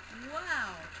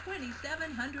 Wow.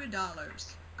 $2,700.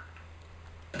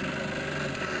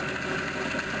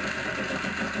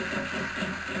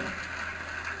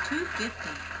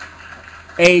 $250.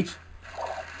 H. There's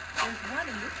 1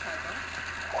 in this puzzle.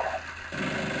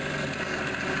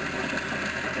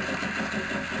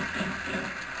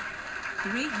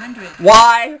 $300.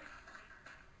 Y.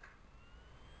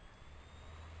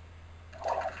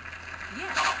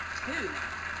 Yes. 2.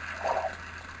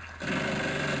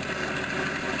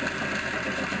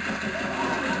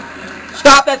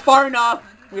 Stop. That's far enough.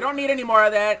 We don't need any more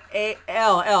of that. A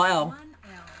L L L. 1 L.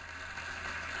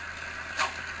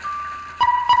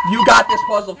 You got this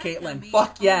puzzle, Kaitlyn.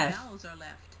 Fuck yes. Vowels are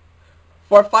left.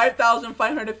 For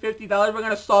 $5,550, we're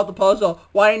gonna solve the puzzle.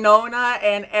 Winona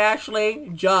and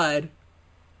Ashley Judd.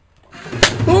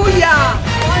 Booyah!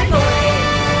 Finally!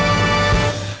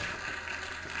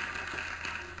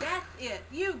 That's it.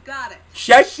 You got it.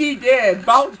 Yes, she did.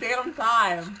 About damn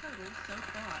time. Total so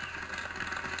far.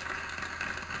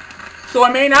 So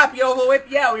it may not be over with.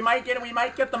 Yeah, we might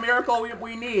get the miracle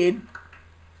we need.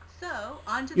 So,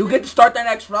 on to You get to start the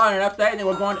next round, and after that, then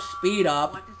we're going to speed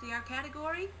up. Want to see our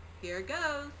category? Here it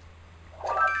goes.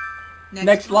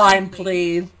 Next line,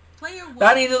 please. Player 1.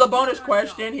 That means it's a bonus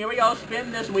question. Here we go.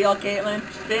 Spin this wheel, Kaitlyn.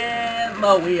 Spin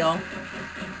the wheel.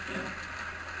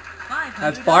 $500.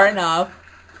 That's far enough.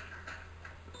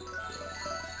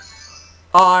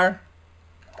 R.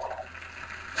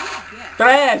 Yes.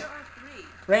 Tres. There are 3.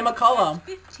 Ray McCollum.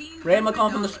 $1,500. Ray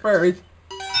McCollum from the Spurs.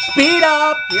 Speed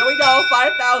up! Here we go.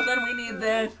 5,000. We need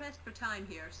this. Pressed for time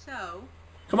here, so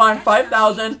Come on,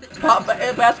 5,000. Pop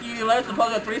basket you list.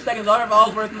 Suppose at 3 seconds. Other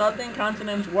vowels worth nothing.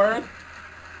 Consonants worth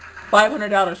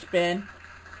 $500 spin.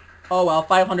 Oh well,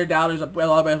 $500 a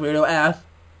little bit weirdo ass.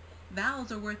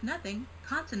 vowels are worth nothing.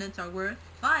 Consonants are worth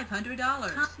 $500.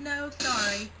 No,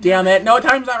 sorry. Damn it. No,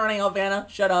 time's not running out, Vanna.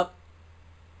 Shut up.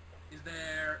 Is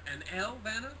there an L,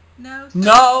 Vanna? No. Sorry.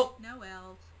 No. No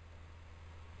L's.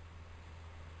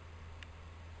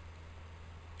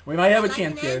 We might have a Like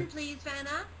chance an here. N, please,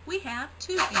 Vanna. We have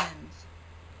 2 N's.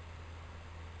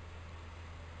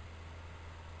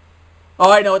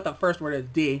 Oh, I know what the first word is.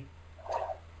 D.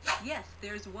 Yes,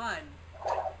 there's 1.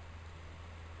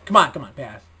 Come on,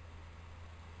 pass.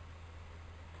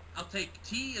 I'll take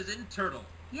T as in turtle.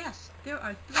 Yes, there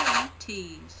are 3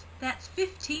 T's. That's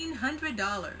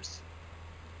 $1,500.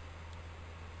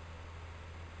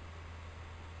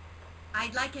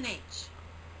 I'd like an H.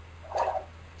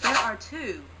 There are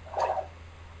 2.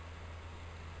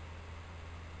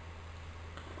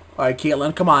 Alright,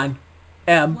 Kaitlyn, come on.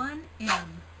 M. 1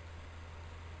 M.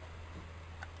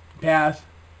 Pass.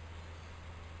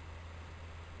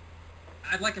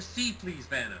 I'd like a C, please,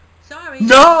 Vanna. Sorry.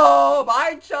 No!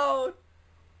 I chose.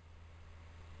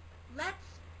 Let's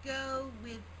go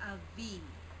with a V.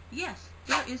 Yes,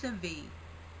 there is a V.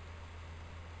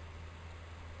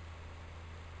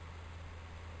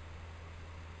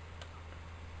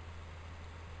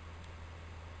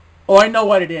 Oh, I know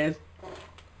what it is.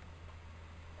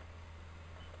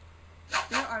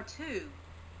 There are 2.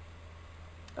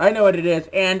 I know what it is.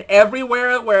 And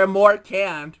everywhere where more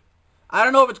can't. I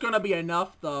don't know if it's going to be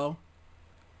enough, though.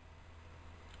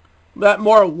 That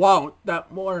more won't.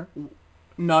 That more...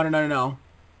 No.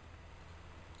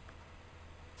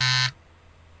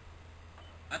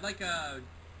 I'd like a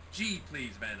G,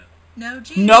 please, Vanna. No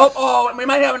G. Nope. Oh, we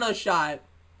might have another shot.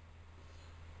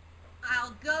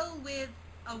 I'll go with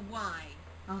a Y.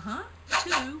 Uh-huh.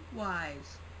 2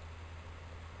 Y's.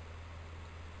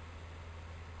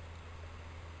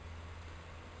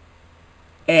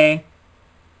 A.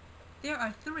 There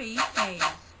are 3 A's.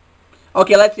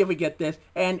 Okay, let's see if we get this.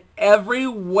 And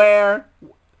everywhere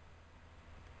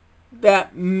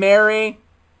that Mary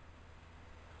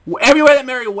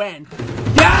went.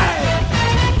 Yes!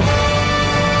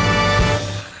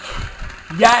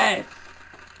 Yes!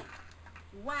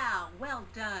 Wow, well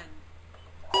done.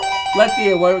 Let's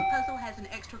see what. Puzzle has an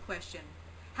extra question.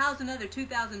 How's another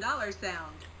 $2,000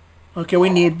 sound? Okay, we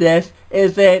need this.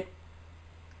 Is it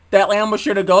that lamb was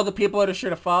sure to go? The people that are sure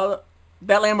to follow.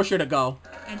 That lamb was sure to go.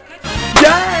 And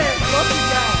Yes! Look at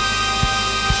that.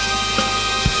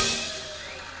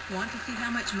 want to see how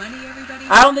much money everybody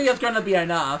I don't think it's gonna be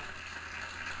enough.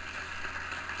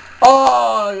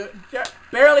 Oh,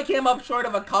 barely came up short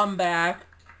of a comeback.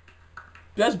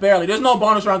 Just barely. There's no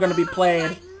bonus round gonna be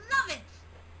played.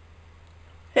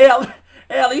 I love it.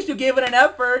 Hey, at least you gave it an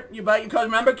effort. Because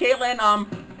remember, Kaitlyn,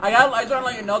 I just want to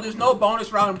let you know there's no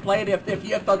bonus round played if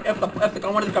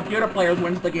one of the computer players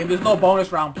wins the game. There's no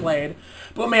bonus round played.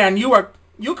 But man, you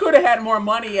could have had more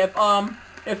money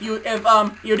if you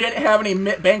didn't have any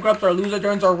bankrupts or loser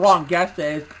turns or wrong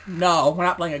guesses. No, we're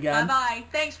not playing again. Bye-bye.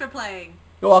 Thanks for playing.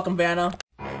 You're welcome, Vanna.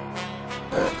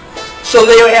 So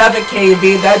there you have it,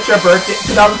 KB. That's your birthday,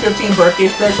 2015 birthday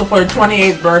special for your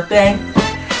 28th birthday.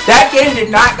 That game did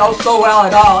not go so well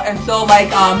at all until like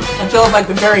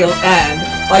the very end.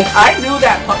 Like I knew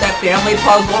that family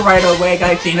puzzle right away.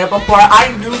 I'd seen it before.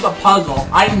 I knew the puzzle.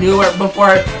 I knew it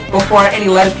before any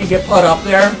letters could get put up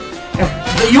there.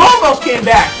 And you almost came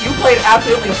back. You played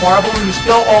absolutely horrible, and you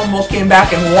still almost came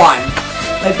back and won.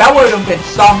 Like that would have been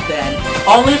something.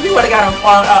 Only if you would have got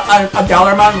a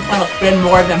dollar amount in the final spin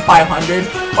more than 500,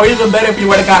 or even better if you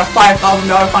would have got a $5,000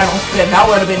 final spin. That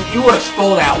would have been, you would have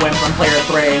stole that win from player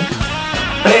 3.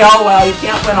 But hey, oh well, you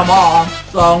can't win them all,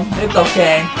 so it's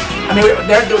okay. I mean,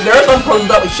 there are some puzzles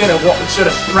that we should have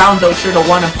rounds that we should have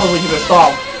won and puzzles we should have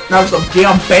solved. Now some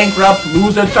damn bankrupt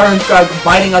loser turns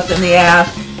biting us in the ass,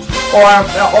 or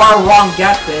wrong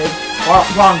guesses,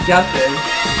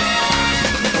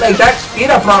 Like that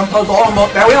speed up round puzzle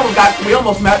almost that we almost got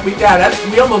with that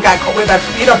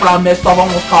speed up round miss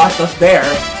almost cost us there.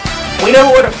 We never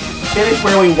would have finished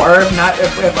where we were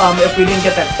if we didn't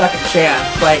get that second chance.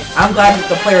 Like I'm glad that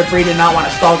the player 3 did not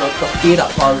want to solve the speed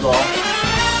up puzzle.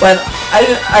 But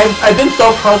I've been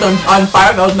so close on $5,000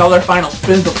 final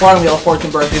spins before on Wheel of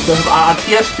Fortune birthday special. On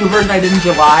PS2 version I did in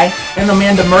July, and the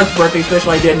Amanda Mertz birthday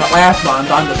special I did in the last month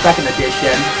on the second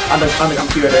edition on the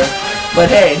computer.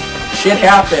 But hey, shit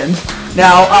happens.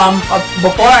 Now,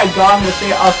 before I go,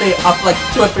 I'll say like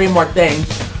 2 or 3 more things.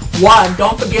 One,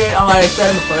 don't forget, like I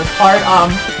said in the first part,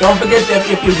 don't forget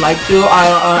if you'd like to,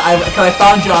 because I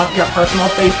found you on your personal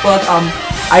Facebook,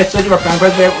 I said you were friend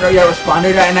with you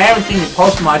responded, and I haven't seen you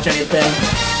post much anything.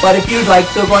 But if you'd like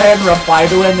to, go ahead and reply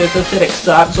to it and just hit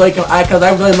accept, so because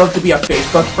I really love to be a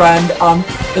Facebook friend,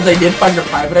 because I did find your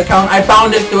private account. I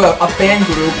found it through a fan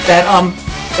group that a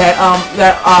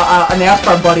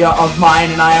NASCAR buddy of mine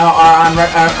and I are on,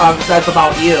 that's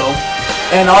about you.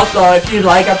 And also, if you'd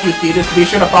like, after you see this, be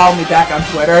sure to follow me back on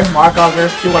Twitter,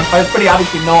 MarkAugust215. It's pretty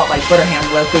obviously know what my Twitter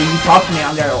handle is, so you can talk to me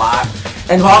on there a lot.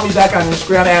 And follow me back on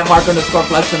Instagram at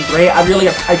Mark_Flexon3. I greatly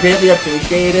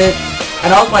appreciate it.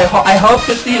 And also, I hope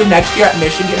to see you next year at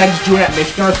Michigan, next June at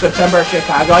Michigan or September at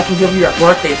Chicago. I can give you your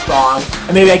birthday song,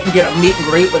 and maybe I can get a meet and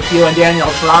greet with you and Danielle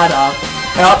Trotta.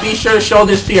 And I'll be sure to show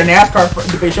this to your NASCAR,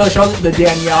 be sure to show this to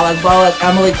Danielle, as well as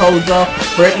Emily Koza,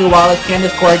 Brittany Wallace,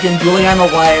 Candace Corrigan, Juliana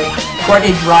White,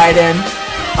 Courtney Dryden,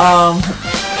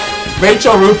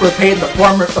 Rachel Rupert Payton, the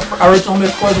original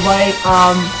Miss Coors White,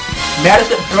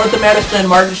 Madison, show it to Madison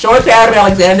Martin, show it to Adam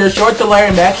Alexander, show it to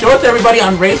Larry Mack, show it to everybody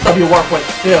on Race Stuff you work with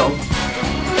too.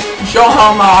 Show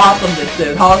how awesome this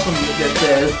is, how awesome this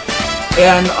is.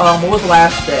 And what was the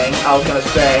last thing I was gonna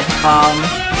say?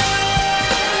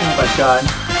 Oh my god.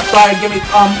 Sorry, give me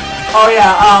oh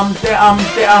yeah,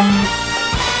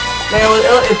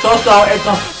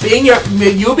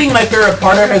 you being my favorite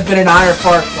partner has been an honor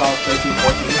for 13,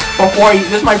 14.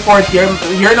 This is my 4th year.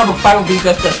 Year number 5 will be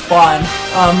just as fun.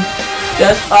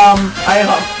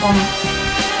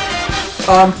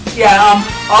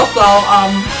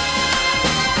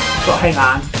 So hang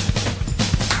on.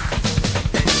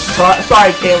 Sorry,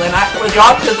 Kaitlyn. With the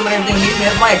autism and everything,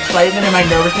 it's my excitement and my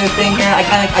nervousness thing here. I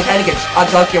kind of get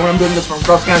stuck here when I'm doing this from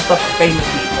girls kind of stuff for famous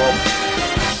people.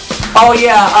 Oh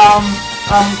yeah.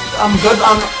 Good.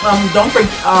 Don't forget.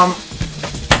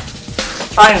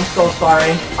 I am so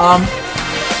sorry.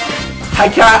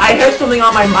 I had something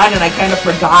on my mind and I kind of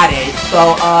forgot it.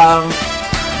 So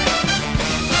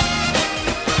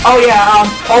oh yeah,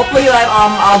 hopefully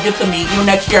I'll get to meet you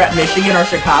next year at Michigan or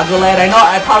Chicago, lad. I know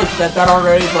I probably said that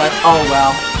already, but oh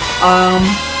well.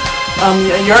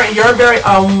 You're very,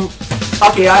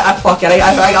 okay, fuck it,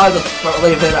 I'll just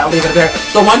leave it there.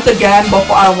 So once again,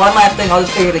 before, one last thing, I'll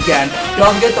just say it again.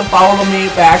 Don't forget to follow me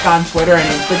back on Twitter and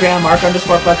Instagram,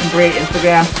 Mark_Fletch3,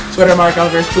 Instagram, Twitter,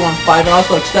 Mark_215, and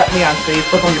also accept me on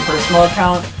Facebook on your personal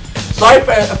account. Sorry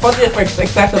for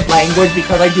excessive language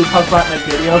because I do talk about my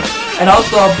videos. And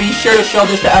also, be sure to show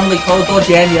this to Emily Kozo,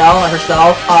 Danielle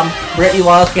herself, Brittany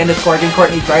Wallace, Candace Corrigan,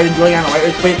 Courtney Dryden, Juliana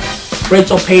White,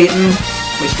 Rachel Payton,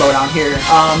 let me slow down here,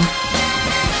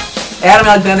 Adam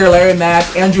Alexander, Larry Mack,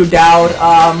 Andrew Dowd,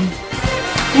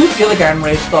 who's the other guy I'm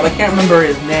race club? I can't remember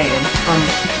his name.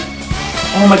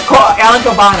 Oh my god, Alan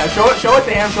Cabana. Show it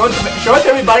to him. Show it to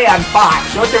everybody on Fox.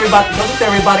 Show it to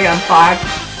everybody on Fox,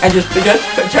 and just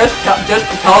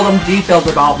tell them details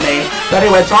about me. So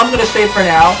anyway, so I'm gonna say for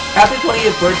now, happy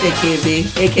 20th birthday, KV,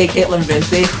 aka Kaitlyn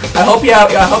Vincie. I hope you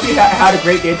had a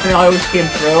great day tonight. I always came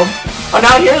through. Oh,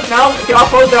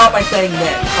 I'll close it out by saying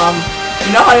this.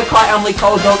 You know how to call Emily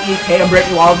Kozo EK and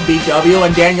Brittany Wallace BW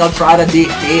and Danielle Trotta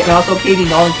DD and also Katie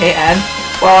Nolan KN?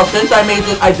 Well, since I made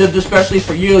this, I did this especially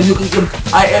for you. You can,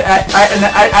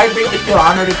 I really feel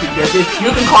honored if you did this.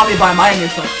 You can call me by my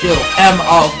initials too,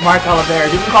 MO, Mark Oliveira.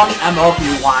 You can call me MO if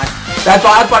you want. That's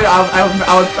why I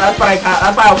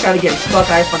was kind of getting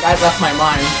stuck. I left my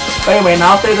mind. But anyway,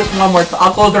 now I'll say this one more.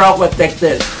 I'll close it out with this.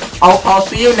 I'll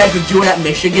see you next June at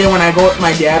Michigan when I go with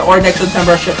my dad, or next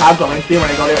September Chicago when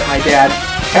I go there with my dad.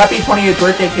 Happy 20th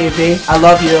birthday, KV. I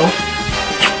love you.